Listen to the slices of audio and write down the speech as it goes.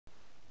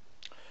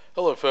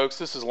Hello, folks.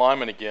 This is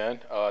Lyman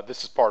again.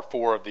 This is part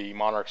 4 of the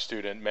Monarch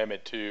Student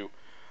Mehmed 2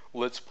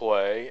 Let's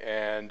Play,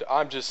 and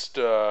I'm just,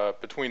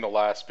 between the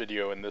last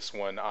video and this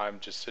one,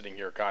 I'm just sitting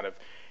here kind of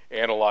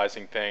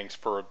analyzing things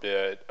for a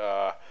bit.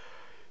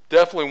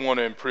 Definitely want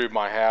to improve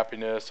my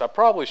happiness. I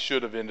probably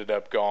should have ended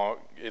up going,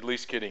 at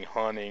least getting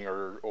hunting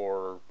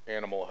or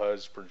animal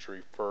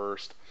husbandry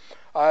first.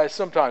 I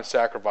sometimes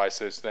sacrifice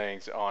those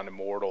things on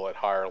Immortal at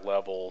higher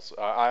levels.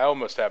 I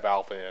almost have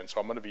Alpha in,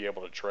 so I'm going to be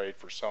able to trade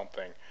for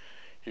something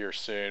here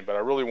soon, but I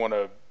really want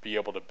to be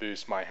able to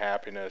boost my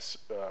happiness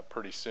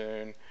pretty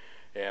soon,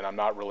 and I'm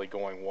not really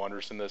going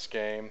wonders in this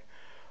game.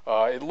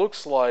 It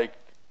looks like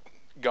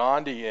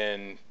Gandhi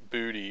and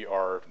Booty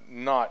are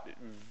not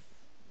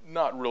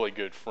really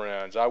good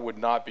friends. I would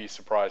not be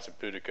surprised if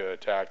Boudica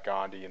attacked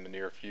Gandhi in the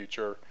near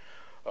future.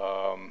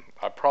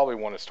 I probably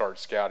want to start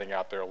scouting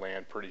out their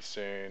land pretty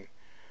soon,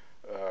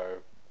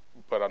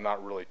 but I'm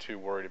not really too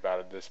worried about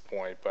it at this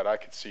point. But I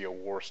could see a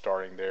war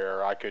starting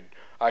there. I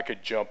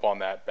could jump on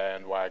that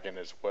bandwagon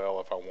as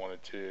well if I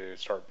wanted to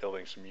start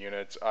building some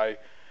units. I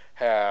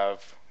have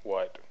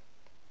what,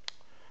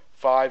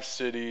 5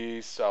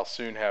 cities. I'll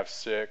soon have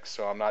 6,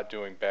 so I'm not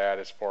doing bad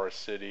as far as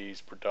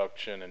cities,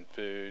 production, and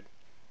food.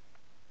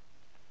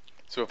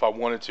 So if I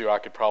wanted to, I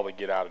could probably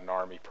get out an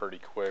army pretty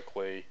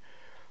quickly.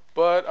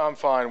 But I'm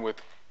fine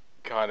with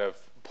kind of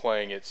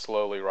playing it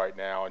slowly right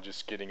now and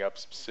just getting up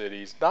some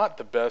cities. Not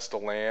the best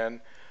of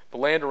land. The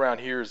land around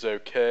here is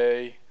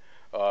okay,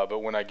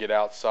 but when I get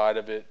outside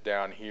of it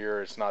down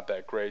here, it's not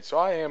that great. So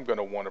I am going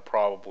to want to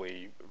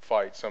probably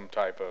fight some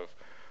type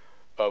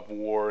of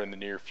war in the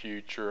near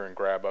future and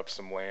grab up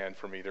some land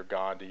from either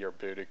Gandhi or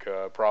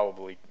Boudica.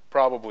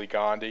 Probably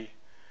Gandhi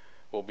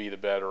will be the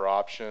better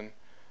option,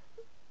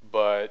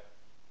 but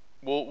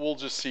we'll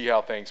just see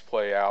how things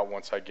play out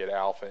once I get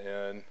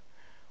Alpha in,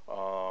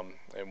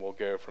 and we'll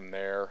go from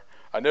there.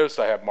 I noticed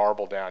I have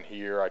marble down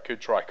here. I could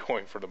try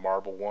going for the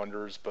marble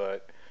wonders,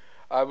 but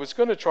I was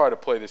going to try to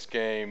play this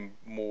game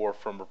more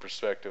from a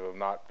perspective of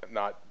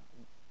not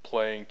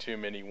playing too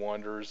many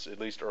wonders, at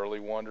least early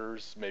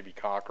wonders, maybe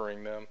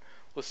conquering them.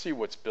 Let's see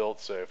what's built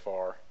so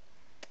far.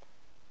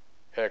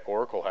 Heck,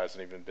 Oracle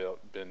hasn't even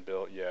been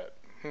built yet.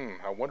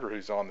 I wonder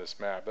who's on this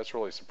map. That's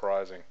really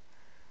surprising.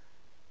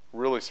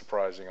 Really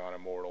surprising on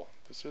Immortal.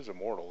 This is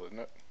Immortal, isn't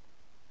it?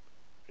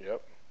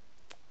 Yep.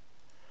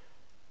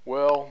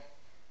 Well,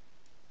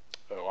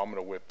 I'm going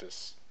to whip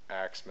this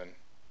Axeman,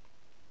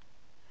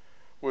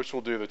 which will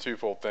do the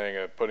twofold thing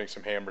of putting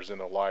some hammers in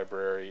the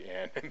library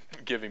and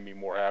giving me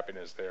more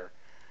happiness there.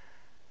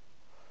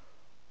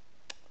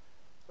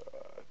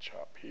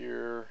 Chop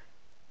here.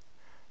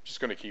 I'm just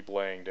going to keep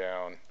laying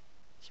down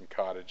some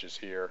cottages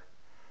here.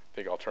 I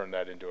think I'll turn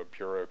that into a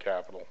bureau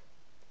capital.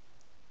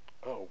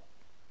 Oh,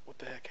 what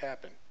the heck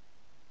happened?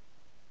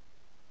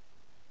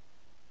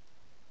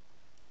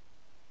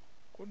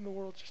 What in the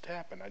world just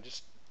happened? I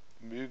just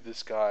moved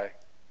this guy.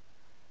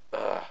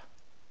 Ugh.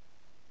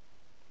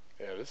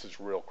 Yeah, this is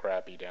real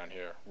crappy down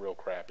here. Real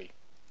crappy.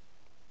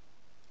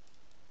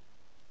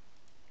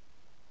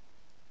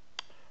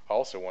 I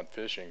also want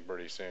fishing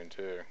pretty soon,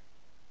 too.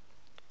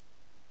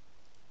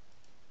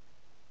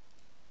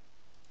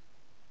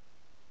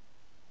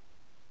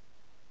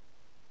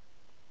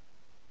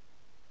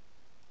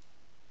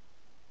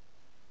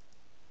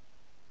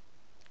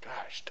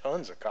 Gosh,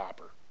 tons of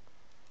copper.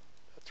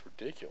 That's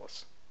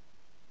ridiculous.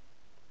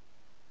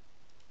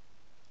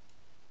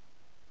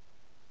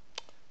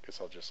 Guess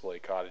I'll just lay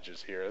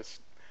cottages here. It's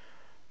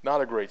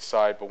not a great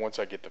site, but once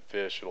I get the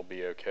fish, it'll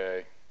be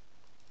okay.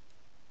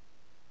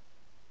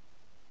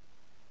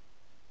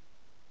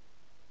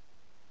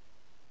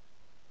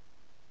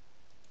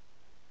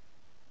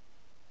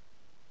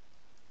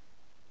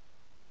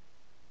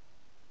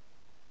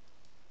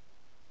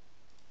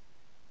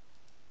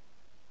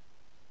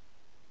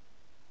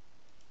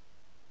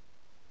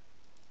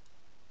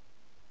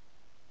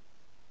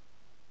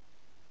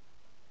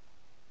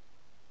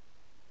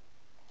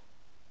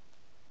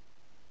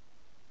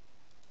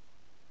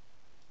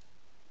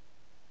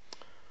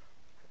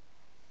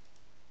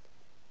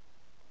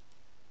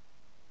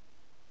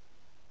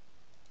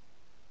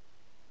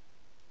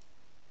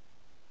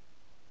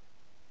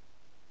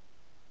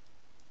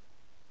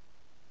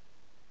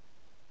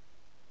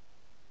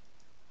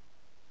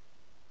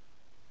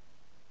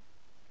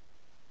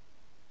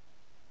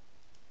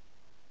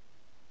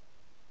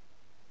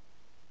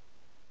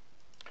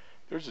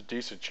 There's a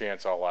decent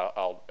chance I'll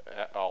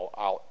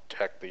out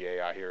tech the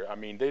AI here. I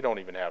mean, they don't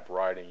even have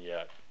writing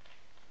yet.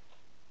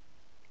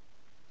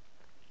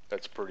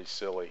 That's pretty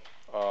silly.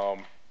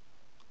 Let's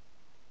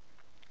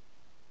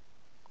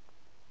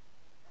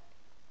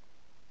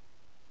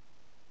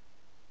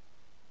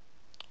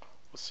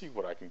see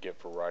what I can get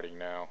for writing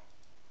now.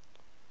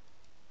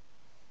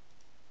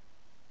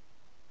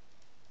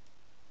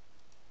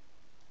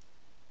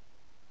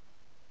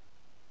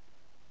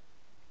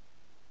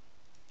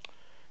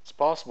 It's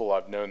possible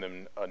I've known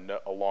them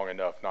long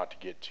enough not to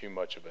get too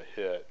much of a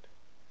hit.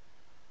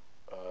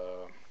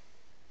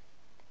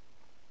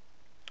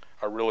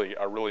 I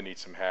really need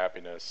some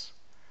happiness.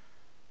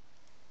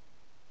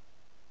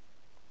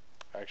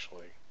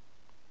 Actually,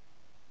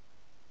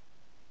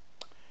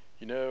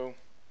 you know,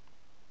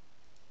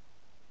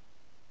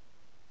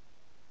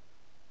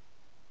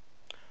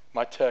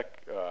 my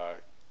teching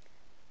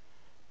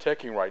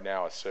right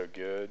now is so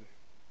good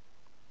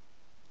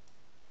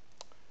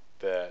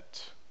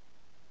that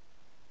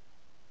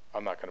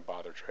I'm not going to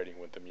bother trading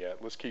with them yet.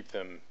 Let's keep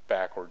them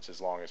backwards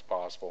as long as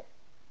possible.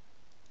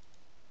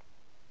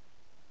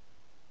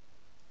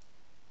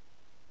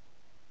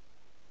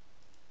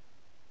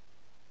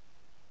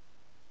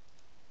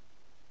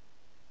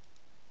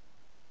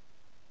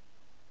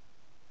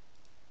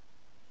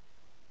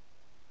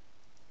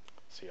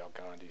 See how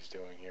Gandhi's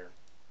doing here.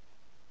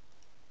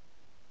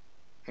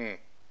 Hmm.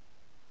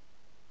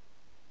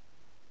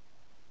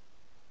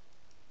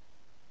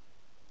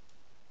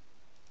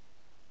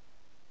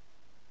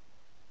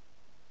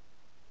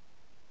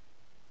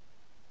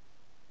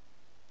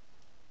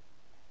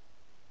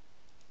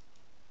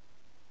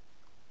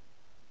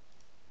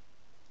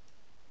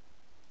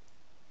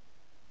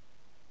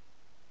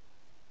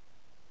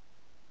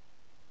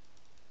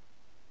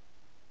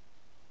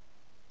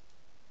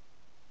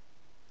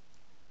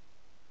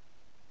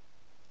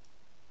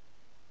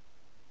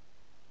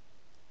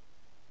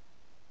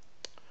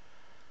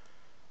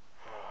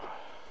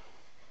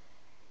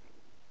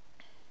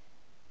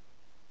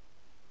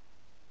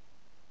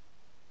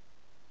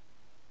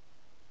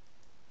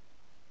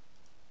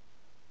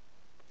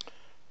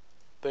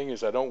 Thing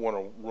is, I don't want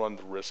to run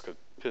the risk of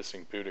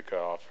pissing Boudica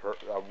off.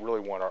 I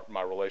really want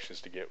my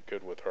relations to get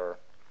good with her.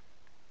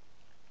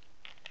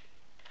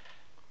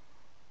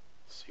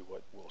 Let's see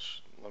what will.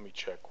 Let me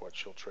check what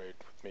she'll trade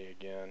with me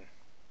again.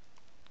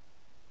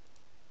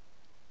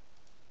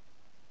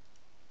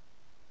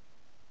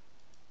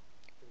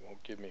 It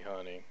won't give me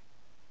honey.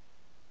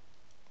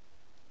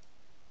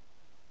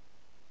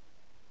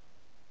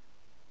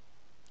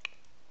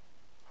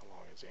 How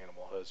long is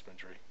animal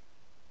husbandry?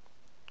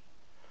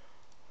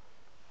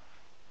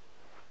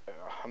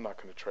 I'm not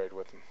going to trade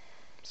with him.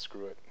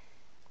 Screw it.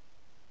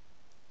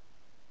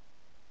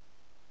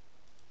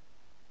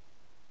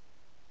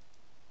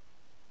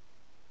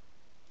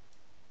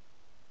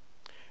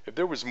 If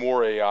there was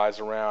more AIs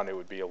around, it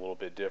would be a little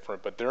bit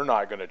different, but they're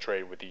not going to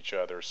trade with each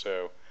other,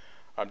 so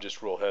I'm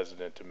just real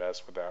hesitant to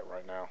mess with that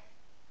right now.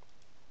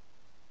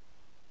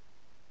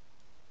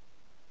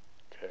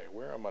 Okay,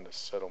 where am I going to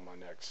settle my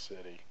next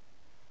city?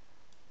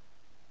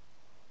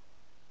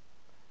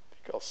 I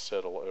think I'll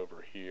settle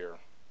over here.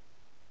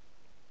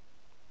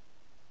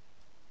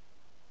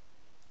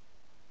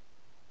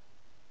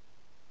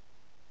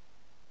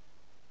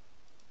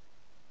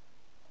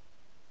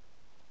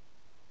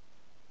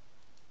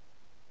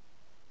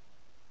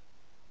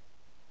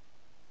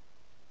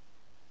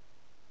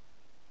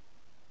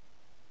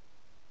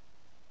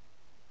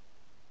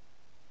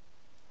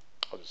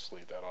 I'll just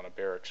leave that on a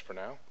barracks for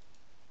now.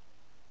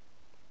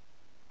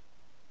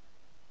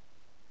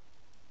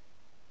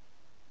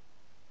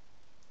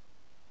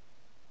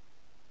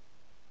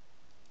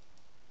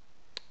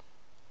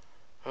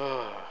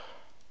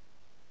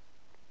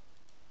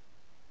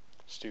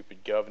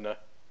 Stupid governor.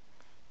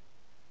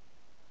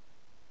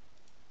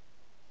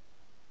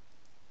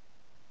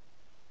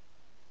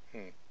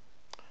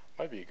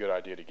 Might be a good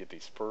idea to get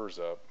these furs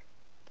up.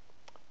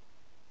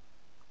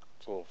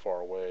 It's a little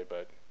far away,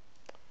 but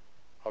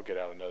I'll get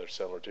out another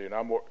settler too.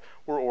 And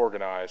we're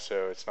organized,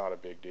 so it's not a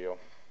big deal.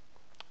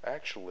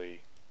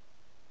 Actually,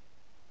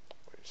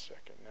 wait a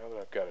second. Now that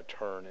I've got to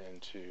turn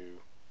into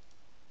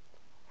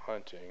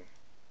hunting,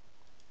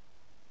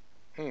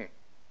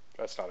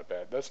 that's not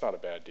a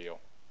bad deal.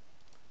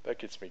 That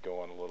gets me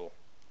going a little.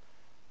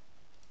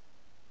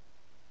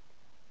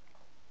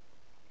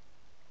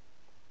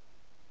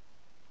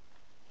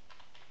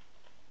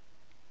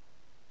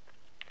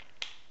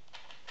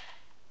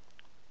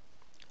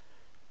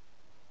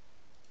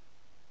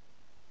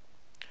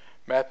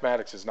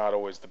 Mathematics is not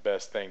always the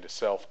best thing to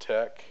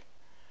self-tech,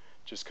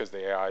 just because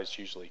the AIs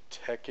usually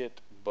tech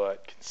it,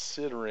 but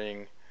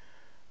considering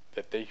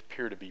that they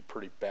appear to be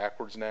pretty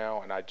backwards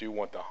now, and I do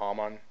want the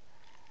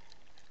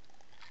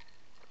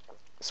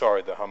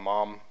the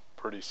hammam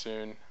pretty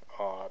soon.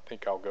 I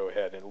think I'll go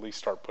ahead and at least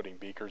start putting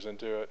beakers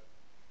into it.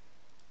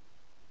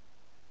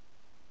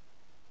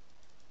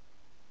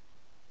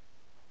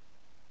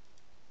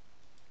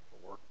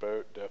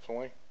 Workboat,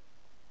 definitely.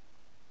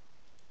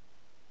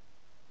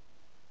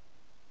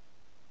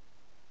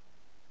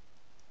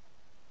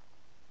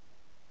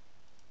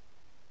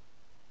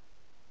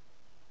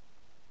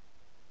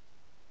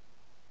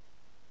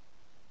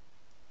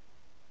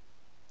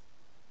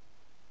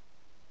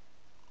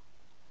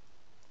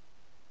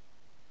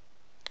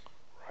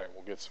 Right,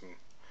 we'll get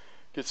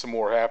some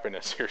more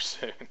happiness here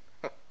soon.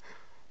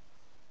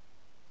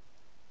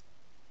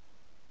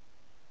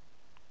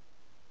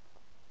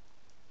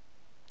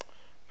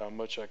 Not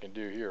much I can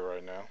do here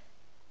right now.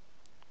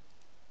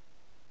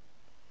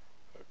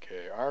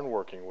 Okay,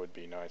 ironworking would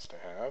be nice to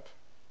have,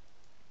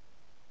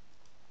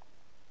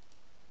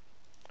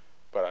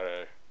 but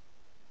I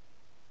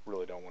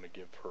really don't want to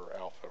give her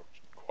alpha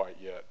quite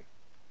yet.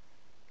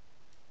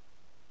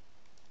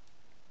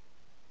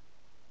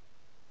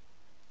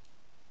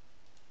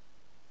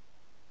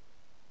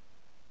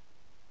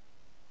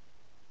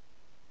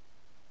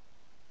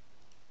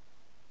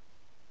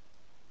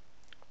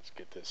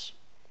 get this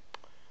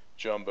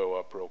jumbo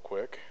up real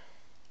quick.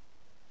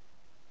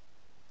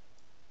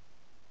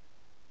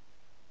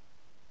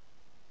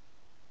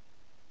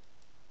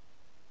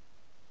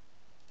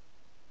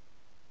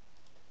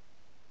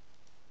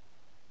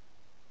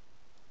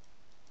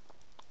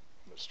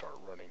 I'm going to start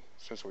running,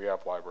 since we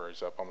have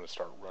libraries up, I'm going to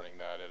start running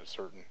that at a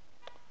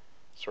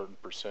certain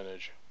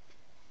percentage.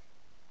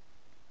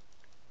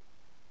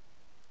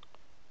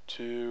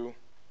 2.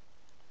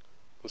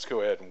 Let's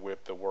go ahead and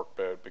whip the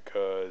workboat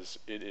because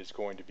it is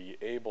going to be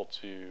able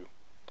to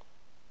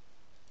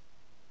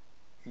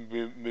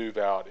move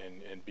out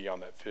and be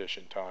on that fish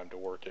in time to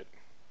work it.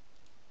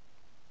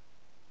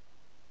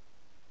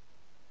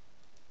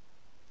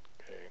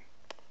 Okay,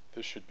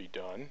 this should be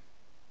done,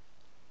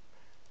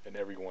 and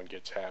everyone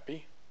gets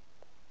happy.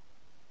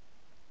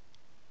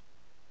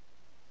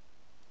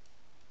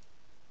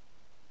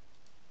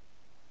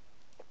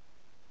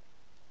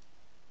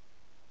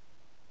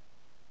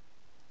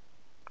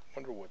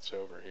 Wonder what's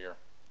over here.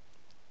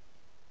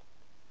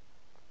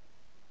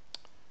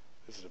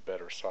 This is a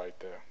better site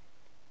though.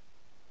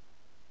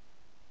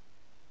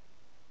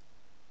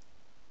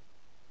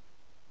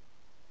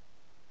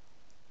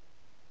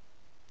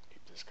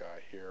 Keep this guy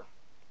here.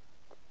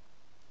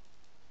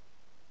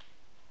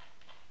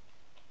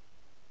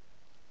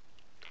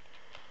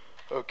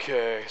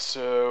 Okay,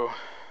 so I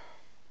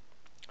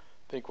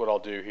think what I'll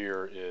do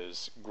here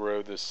is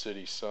grow this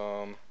city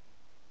some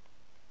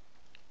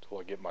until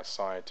I get my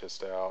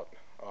scientist out.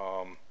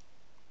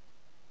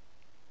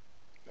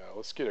 Now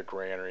let's get a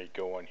granary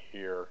going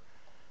here,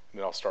 and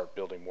then I'll start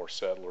building more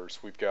settlers.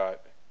 We've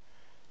got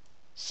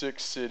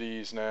 6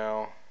 cities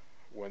now.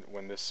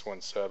 When this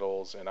one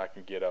settles, and I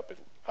can get up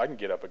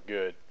a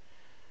good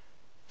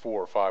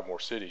 4 or 5 more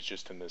cities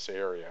just in this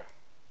area,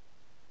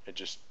 and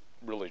just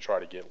really try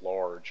to get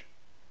large.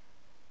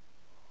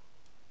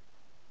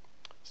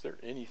 Is there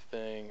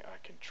anything I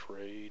can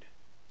trade?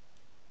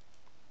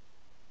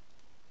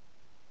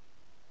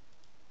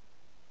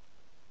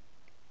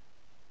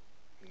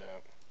 No.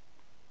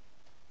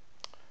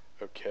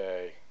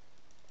 Okay.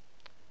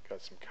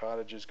 Got some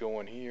cottages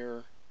going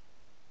here.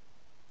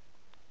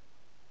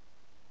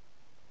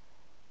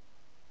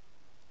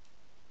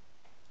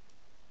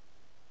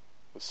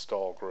 Let's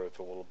stall growth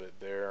a little bit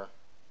there.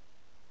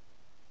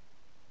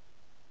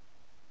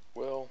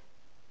 Well,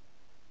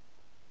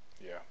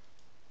 yeah.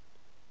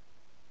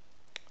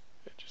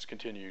 Just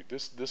continue.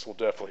 This will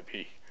definitely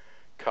be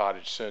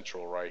cottage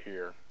central right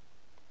here.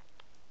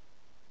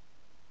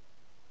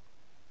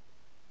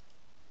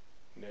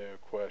 No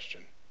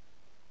question.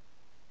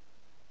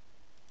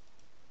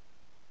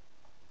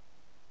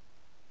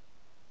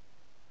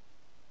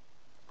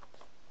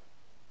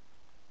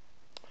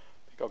 I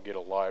think I'll get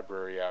a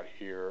library out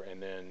here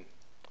and then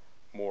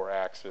more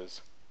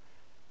axes.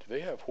 Do they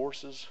have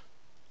horses?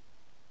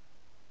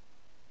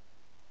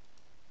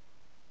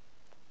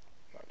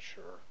 Not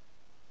sure.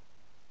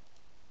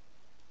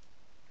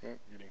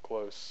 Getting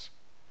close.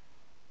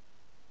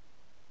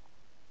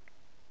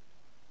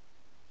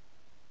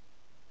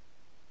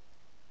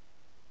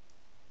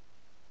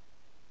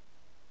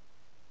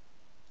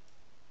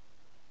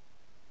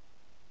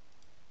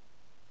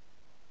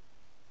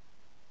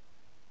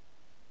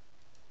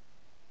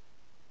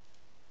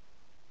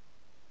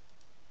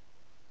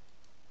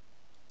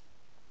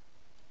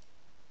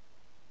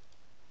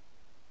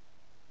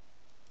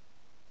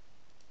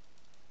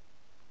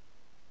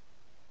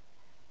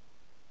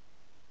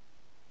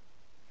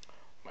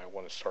 Might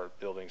want to start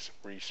building some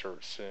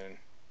research soon.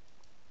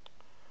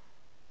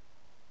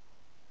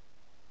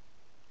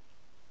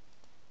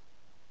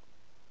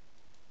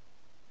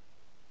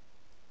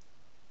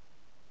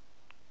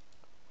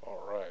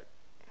 All right.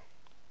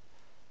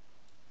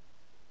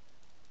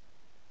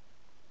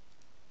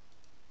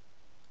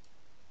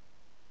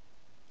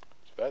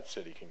 So that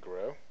city can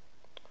grow.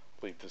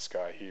 Leave this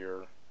guy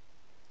here.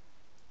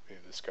 Leave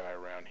this guy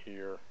around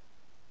here.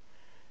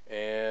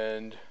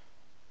 And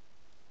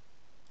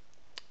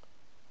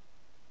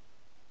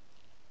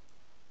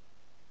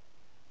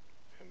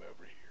him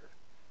over here.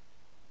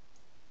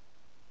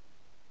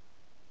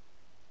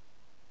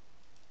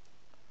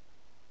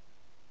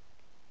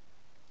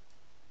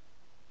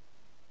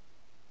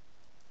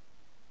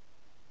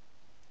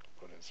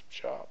 Put in some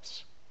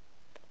shops.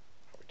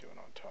 How are we doing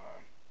on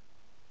time?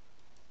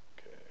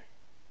 Okay.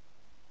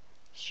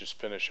 Let's just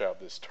finish out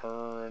this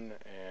turn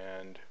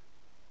and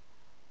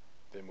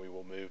then we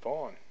will move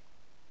on.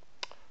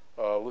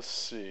 Let's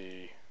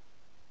see.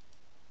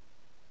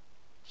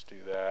 Let's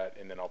do that,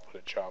 and then I'll put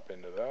a chop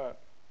into that.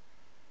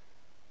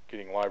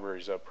 Getting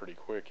libraries up pretty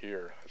quick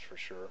here, that's for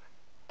sure.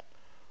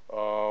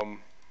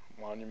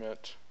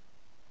 Monument.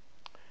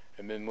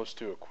 And then let's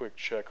do a quick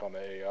check on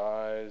the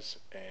AIs,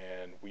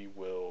 and we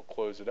will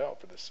close it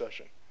out for this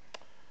session.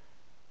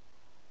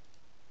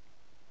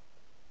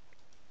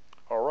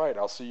 Alright,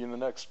 I'll see you in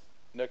the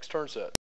next turn set.